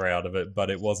data out of it, but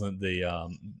it wasn't the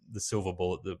silver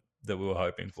bullet that we were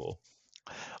hoping for.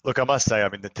 Look, I must say,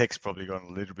 the tech's probably gone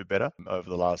a little bit better over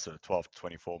the last 12 to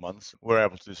 24 months. We're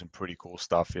able to do some pretty cool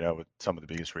stuff, with some of the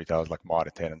biggest retailers like Mitre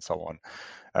 10 and so on,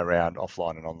 around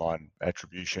offline and online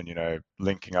attribution,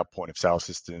 linking up point of sale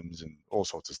systems and all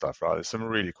sorts of stuff, right? There's some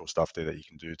really cool stuff there that you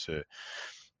can do to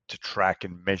track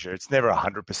and measure. It's never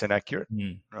 100% accurate,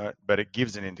 right? But it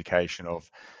gives an indication of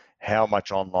how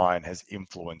much online has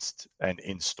influenced an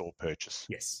in-store purchase.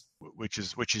 Yes. Which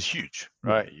is huge,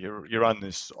 right? You run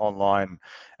this online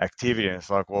activity, and it's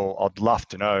like, well, I'd love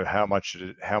to know how much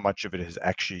of it has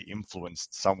actually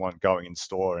influenced someone going in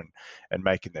store and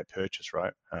making that purchase,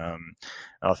 right? And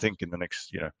I think in the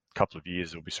next couple of years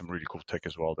there'll be some really cool tech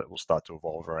as well that will start to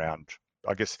evolve around,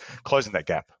 I guess, closing that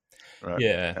gap. Right?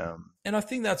 Yeah, and I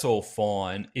think that's all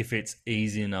fine if it's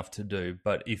easy enough to do,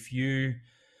 but if you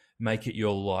make it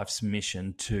your life's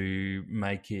mission to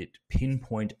make it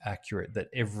pinpoint accurate, that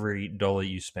every dollar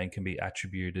you spend can be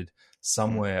attributed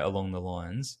somewhere along the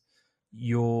lines,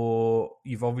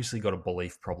 you've obviously got a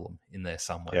belief problem in there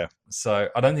somewhere. Yeah. So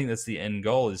I don't think that's the end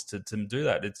goal, is to do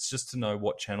that. It's just to know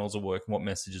what channels are working, what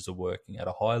messages are working at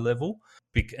a high level,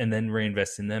 and then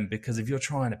reinvest in them. Because if you're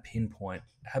trying to pinpoint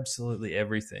absolutely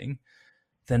everything,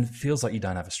 then it feels like you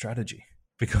don't have a strategy.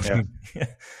 Because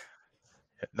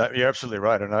No, you're absolutely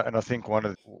right, and I think one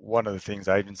of the things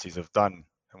agencies have done,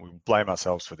 and we blame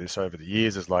ourselves for this over the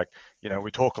years, is like,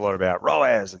 we talk a lot about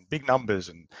ROAS and big numbers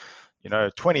and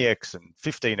 20x and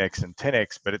 15x and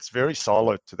 10x, but it's very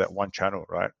siloed to that one channel,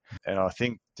 right? And I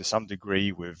think to some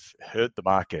degree we've hurt the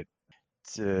market.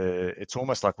 It's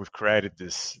almost like we've created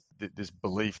this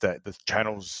belief that the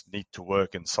channels need to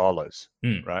work in silos,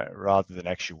 right, rather than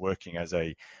actually working as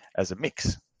a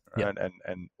mix. Right? Yep.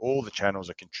 And all the channels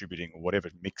are contributing, or whatever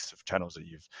mix of channels that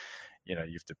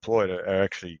you've deployed are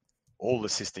actually all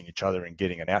assisting each other in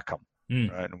getting an outcome,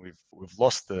 right? And we've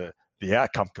lost the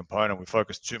outcome component. We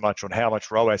focus too much on how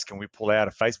much ROAS can we pull out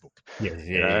of Facebook,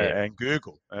 and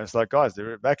Google. And it's like, guys,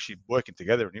 they're actually working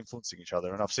together and influencing each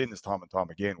other. And I've seen this time and time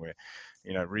again where,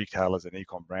 retailers and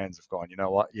e-com brands have gone,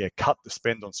 cut the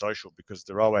spend on social because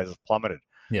the ROAS has plummeted.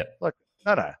 Yeah. Like,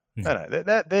 no.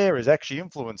 That there is actually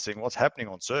influencing what's happening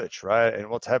on search, right? And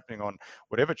what's happening on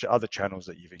whatever other channels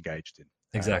that you've engaged in.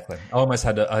 Exactly. I almost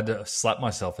had to slap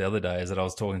myself the other day as that I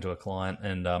was talking to a client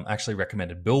and actually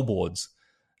recommended billboards.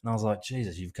 And I was like,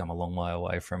 Jesus, you've come a long way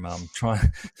away from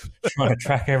trying to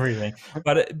track everything.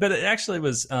 But it actually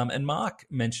was, and Mark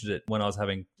mentioned it when I was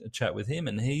having a chat with him,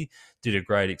 and he did a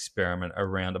great experiment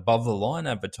around above the line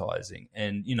advertising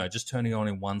and, just turning on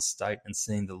in one state and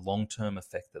seeing the long-term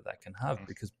effect that can have,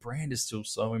 because brand is still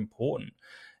so important.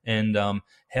 And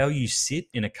how you sit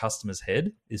in a customer's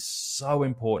head is so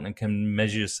important and can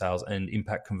measure your sales and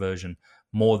impact conversion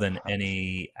more than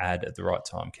any ad at the right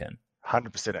time can.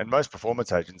 100%. And most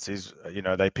performance agencies,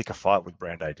 they pick a fight with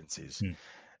brand agencies.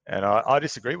 And I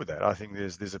disagree with that. I think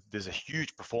there's a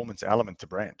huge performance element to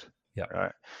brand. Yeah.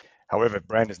 Right. However,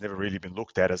 brand has never really been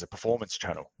looked at as a performance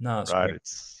channel. No, right. Correct.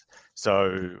 It's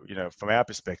so, from our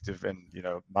perspective, and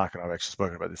Mark and I have actually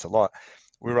spoken about this a lot,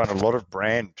 we run a lot of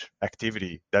brand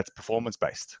activity that's performance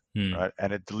based, right?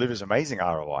 And it delivers amazing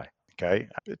ROI. Okay.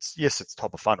 It's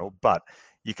top of funnel, but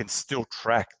you can still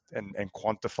track and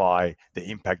quantify the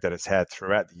impact that it's had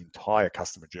throughout the entire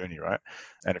customer journey, right?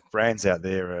 And if brands out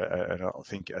there are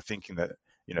thinking that,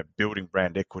 building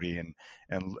brand equity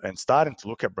and starting to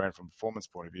look at brand from a performance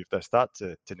point of view, if they start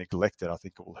to neglect it, I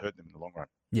think it will hurt them in the long run.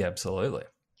 Yeah, absolutely.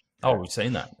 Oh, we've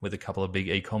seen that with a couple of big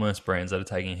e-commerce brands that are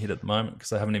taking a hit at the moment because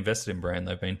they haven't invested in brand.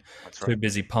 They've been too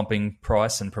busy pumping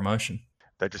price and promotion.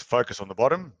 They just focus on the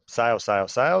bottom, sales.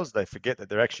 They forget that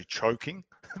they're actually choking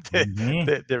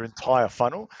their entire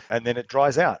funnel, and then it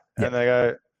dries out. Yep. And they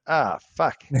go,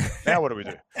 fuck, now what do we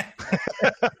do?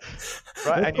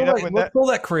 Right? Let's call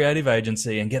that creative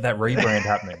agency and get that rebrand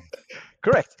happening.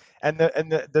 Correct. And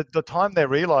the time they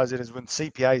realize it is when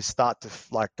CPAs start to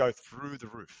go through the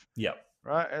roof. Yep.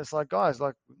 Right. And it's like, guys,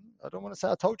 I don't want to say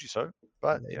I told you so,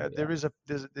 but there's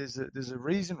a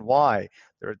reason why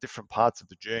there are different parts of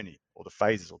the journey or the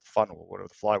phases or the funnel or whatever,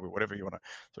 the flywheel, whatever you want to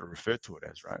sort of refer to it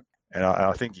as, right? And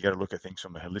I think you got to look at things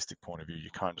from a holistic point of view. You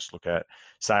can't just look at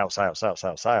sales,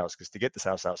 because to get the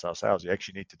sales, you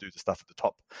actually need to do the stuff at the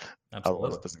top. Absolutely.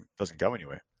 Otherwise, it doesn't go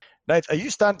anywhere. Nate, are you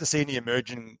starting to see any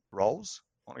emerging roles?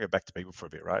 I want to go back to people for a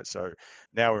bit, right? So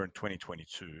now we're in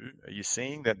 2022. Are you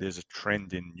seeing that there's a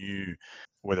trend in new,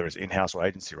 whether it's in-house or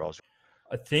agency roles?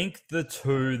 I think the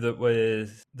two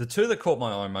that caught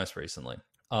my eye most recently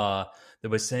are that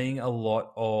we're seeing a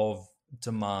lot of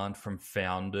demand from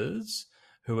founders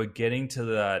who are getting to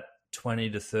that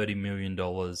 $20 to $30 million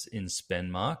in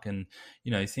spend mark. And,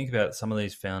 you think about some of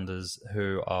these founders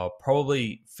who are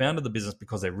probably founded the business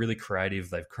because they're really creative.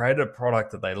 They've created a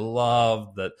product that they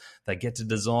love, that they get to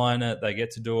design it, they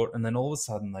get to do it. And then all of a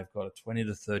sudden they've got a $20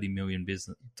 to $30 million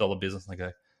business. And they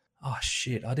go, oh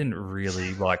shit, I didn't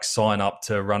really sign up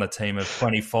to run a team of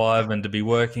 25 and to be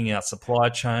working out supply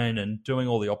chain and doing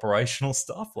all the operational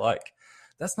stuff.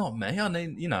 That's not me. I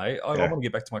need, I want to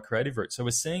get back to my creative roots. So we're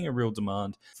seeing a real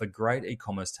demand for great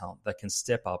e-commerce talent that can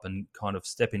step up and kind of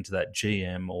step into that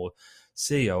GM or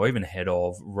CEO, even head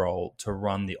of role to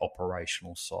run the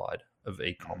operational side of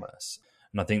e-commerce.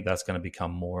 And I think that's going to become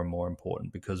more and more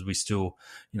important because we still,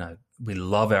 we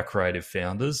love our creative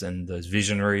founders and those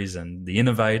visionaries and the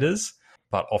innovators,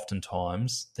 but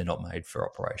oftentimes they're not made for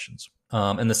operations.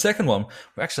 And the second one,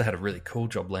 we actually had a really cool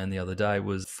job land the other day,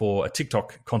 was for a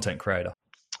TikTok content creator.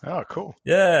 Oh, cool.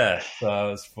 Yeah. So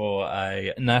it was for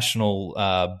a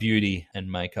national beauty and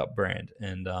makeup brand.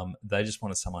 And they just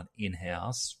wanted someone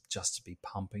in-house just to be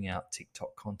pumping out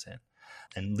TikTok content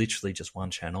and literally just one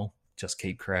channel, just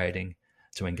keep creating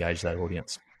to engage that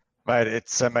audience. Mate,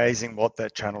 it's amazing what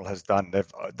that channel has done.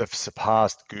 They've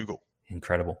surpassed Google.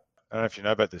 Incredible. I don't know if you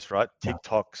know about this, right?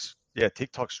 TikTok's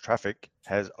traffic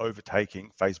has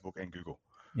overtaken Facebook and Google.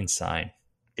 Insane.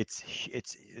 It's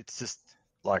just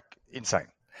insane.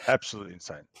 Absolutely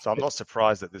insane. So I'm not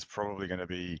surprised that there's probably going to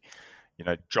be,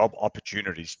 job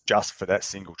opportunities just for that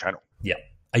single channel. Yeah.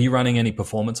 Are you running any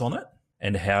performance on it?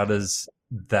 And how does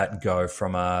that go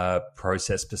from a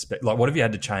process perspective? Like, what have you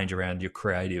had to change around your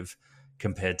creative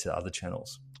compared to other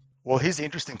channels? Well, here's the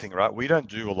interesting thing, right? We don't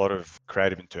do a lot of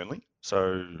creative internally.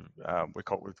 So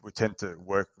we tend to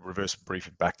reverse brief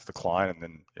it back to the client,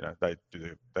 and then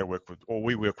they work with, or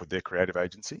we work with their creative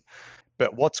agency.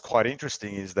 But what's quite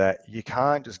interesting is that you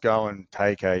can't just go and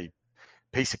take a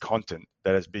piece of content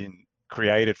that has been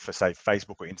created for, say,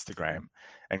 Facebook or Instagram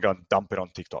and go and dump it on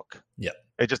TikTok. Yeah.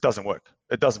 It just doesn't work.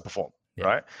 It doesn't perform,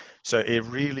 right? So it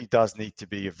really does need to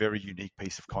be a very unique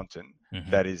piece of content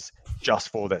that is just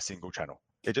for that single channel.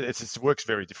 It works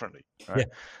very differently, right?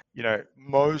 Yeah.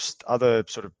 Most other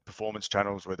sort of performance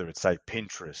channels, whether it's, say,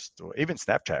 Pinterest or even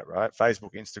Snapchat, right?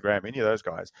 Facebook, Instagram, any of those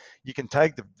guys, you can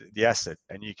take the asset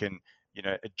and you can,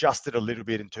 adjust it a little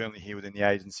bit internally here within the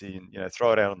agency and,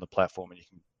 throw it out on the platform, and you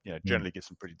can, generally get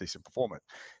some pretty decent performance.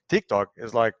 TikTok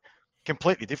is like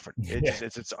completely different.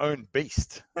 It's its own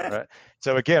beast, right?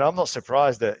 So again, I'm not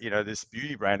surprised that, this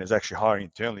beauty brand is actually hiring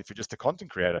internally for just a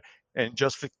content creator and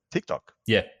just for TikTok.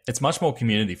 Yeah, it's much more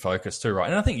community focused too, right?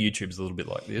 And I think YouTube's a little bit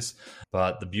like this,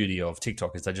 but the beauty of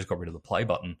TikTok is they just got rid of the play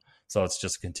button. So it's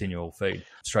just a continual feed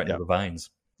straight into the veins.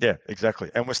 Yeah,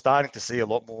 exactly. And we're starting to see a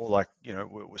lot more, like,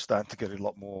 we're starting to get a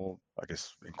lot more, I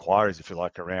guess, inquiries, if you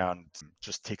like, around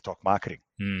just TikTok marketing.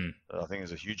 I think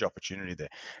there's a huge opportunity there.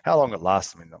 How long it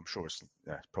lasts, I mean, I'm sure it's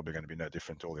probably going to be no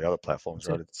different to all the other platforms,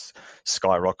 right? It's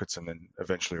skyrockets, and then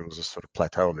eventually it will just sort of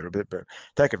plateau a little bit, but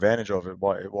take advantage of it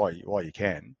while you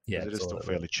can. Yeah, it is still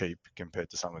fairly cheap compared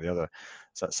to some of the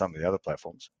other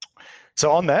platforms.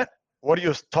 So on that, what are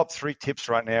your top 3 tips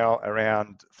right now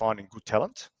around finding good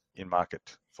talent in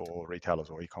market for retailers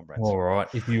or e-com brands? All right.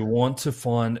 If you want to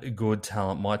find good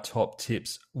talent, my top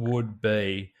tips would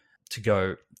be to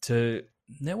go to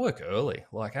network early.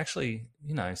 Like, actually,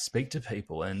 speak to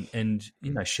people and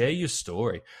share your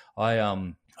story.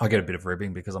 I get a bit of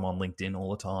ribbing because I'm on LinkedIn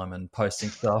all the time and posting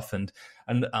stuff,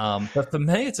 but for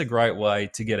me, it's a great way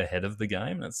to get ahead of the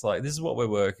game. And it's like, this is what we're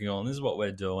working on. This is what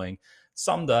we're doing.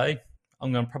 Someday,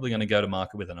 I'm probably going to go to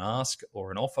market with an ask or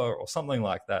an offer or something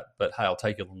like that. But hey, I'll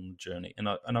take you along the journey. And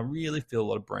I really feel a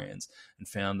lot of brands and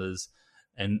founders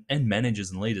and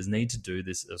managers and leaders need to do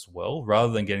this as well,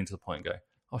 rather than getting to the point and go,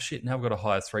 oh shit, now I've got to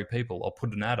hire 3 people. I'll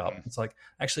put an ad up. It's like,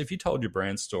 actually, if you told your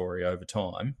brand story over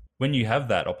time, when you have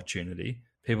that opportunity,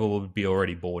 people will be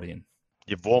already bought in.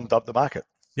 You've warmed up the market.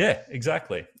 Yeah,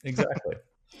 exactly. So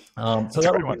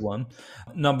that would be one.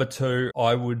 Number 2,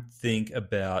 I would think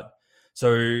about,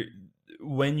 so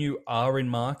when you are in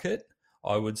market,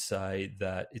 I would say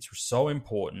that it's so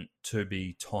important to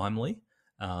be timely.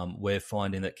 We're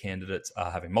finding that candidates are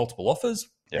having multiple offers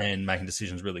and making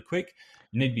decisions really quick.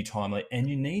 You need to be timely, and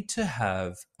you need to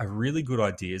have a really good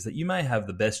idea. Is that you may have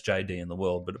the best JD in the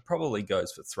world, but it probably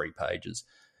goes for 3 pages.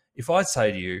 If I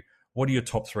say to you, what are your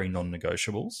top 3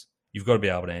 non-negotiables? You've got to be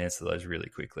able to answer those really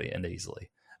quickly and easily.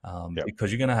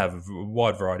 Because you're going to have a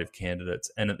wide variety of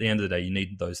candidates. And at the end of the day, you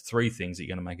need those 3 things that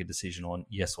you're going to make a decision on,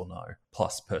 yes or no,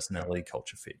 plus personality,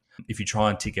 culture fit. If you try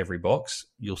and tick every box,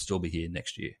 you'll still be here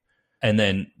next year. And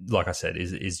then, like I said,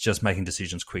 is just making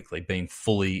decisions quickly, being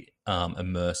fully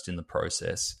immersed in the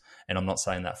process. And I'm not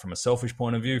saying that from a selfish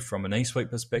point of view, from an eSuite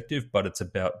perspective, but it's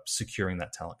about securing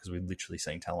that talent, because we're literally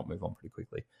seeing talent move on pretty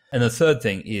quickly. And the third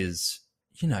thing is,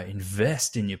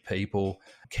 invest in your people,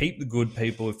 keep the good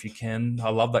people if you can. I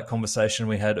love that conversation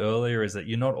we had earlier, is that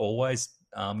you're not always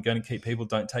going to keep people.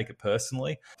 Don't take it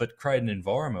personally, but create an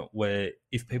environment where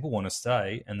if people want to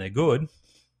stay and they're good,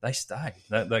 they stay.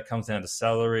 That comes down to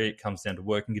salary. It comes down to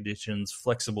working conditions,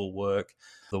 flexible work,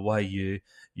 the way you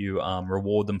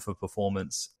reward them for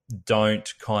performance.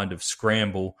 Don't kind of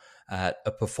scramble at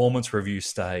a performance review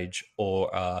stage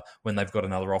or when they've got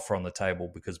another offer on the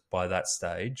table, because by that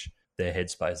stage, their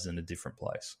headspace is in a different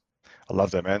place. I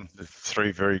love that, man. The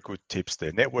 3 very good tips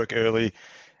there. Network early,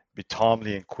 be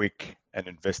timely and quick, and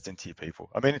invest into your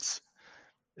people. I mean,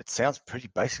 it sounds pretty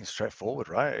basic and straightforward,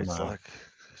 right? It's like,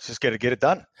 it's just got to get it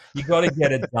done. You got to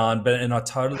get it done, and I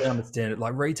totally understand it.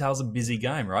 Like, retail's a busy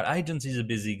game, right? Agency's a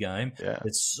busy game. Yeah.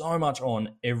 There's so much on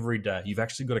every day. You've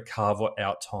actually got to carve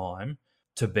out time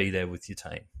to be there with your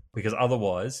team, because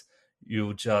otherwise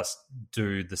you'll just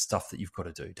do the stuff that you've got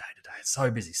to do day to day. It's so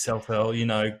busy. Self-help,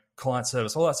 client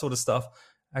service, all that sort of stuff.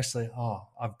 Actually,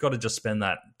 I've got to just spend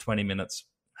that 20 minutes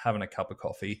having a cup of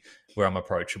coffee where I'm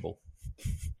approachable.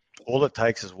 All it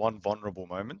takes is one vulnerable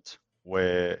moment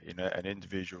where, an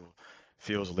individual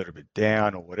feels a little bit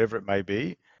down or whatever it may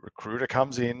be. Recruiter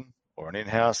comes in, or an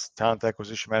in-house talent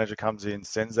acquisition manager comes in,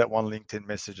 sends that one LinkedIn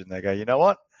message, and they go, you know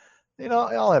what?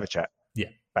 I'll have a chat. Yeah.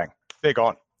 Bang. They're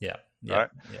gone. Yeah. Right?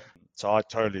 Yeah. So I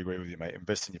totally agree with you, mate.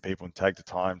 Invest in your people and take the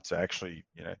time to actually,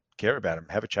 care about them,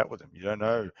 have a chat with them. You don't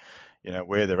know,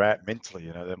 where they're at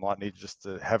mentally. They might need just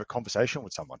to have a conversation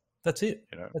with someone. That's it.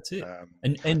 That's it.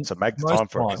 And so make the time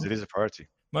for it, because it is a priority.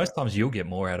 Most times you'll get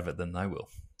more out of it than they will.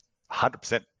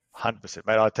 100%. 100%,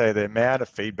 mate. I tell you, the amount of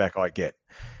feedback I get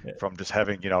from just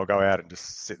having, I'll go out and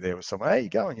just sit there with someone. Hey, you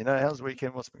going? How's the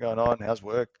weekend? What's been going on? How's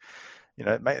work?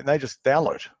 Mate, and they just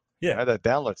download. Yeah. They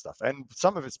download stuff. And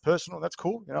some of it's personal. That's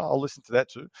cool. I'll listen to that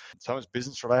too. Some is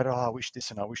business related. Oh, I wish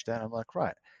this and I wish that. I'm like,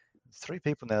 right. 3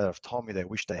 people now that have told me they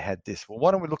wish they had this. Well,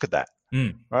 why don't we look at that?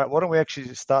 Right? Why don't we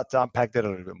actually start to unpack that a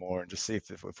little bit more and just see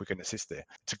if we can assist there?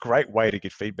 It's a great way to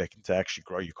get feedback and to actually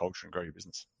grow your culture and grow your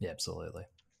business. Yeah, absolutely.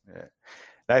 Yeah.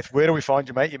 Nath, where do we find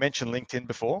you, mate? You mentioned LinkedIn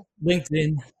before.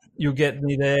 LinkedIn, you'll get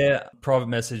me there. Private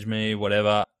message me,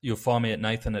 whatever. You'll find me at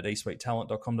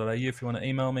nathan@eSuiteTalent.com.au. If you want to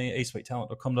email me,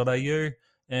 eSuiteTalent.com.au,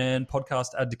 and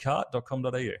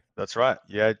podcast@add-to-cart.com.au. That's right.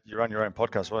 Yeah, you run your own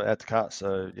podcast, right? Add to cart.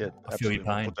 So yeah, I feel your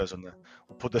pain. We'll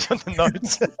put those on the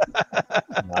notes.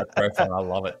 No, profile. I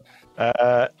love it.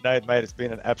 Nate, mate, it's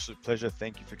been an absolute pleasure.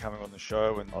 Thank you for coming on the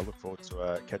show, and I look forward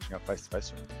to catching up face to face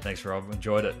soon. Thanks, Rob.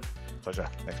 Enjoyed it. Pleasure.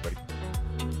 Thanks, buddy.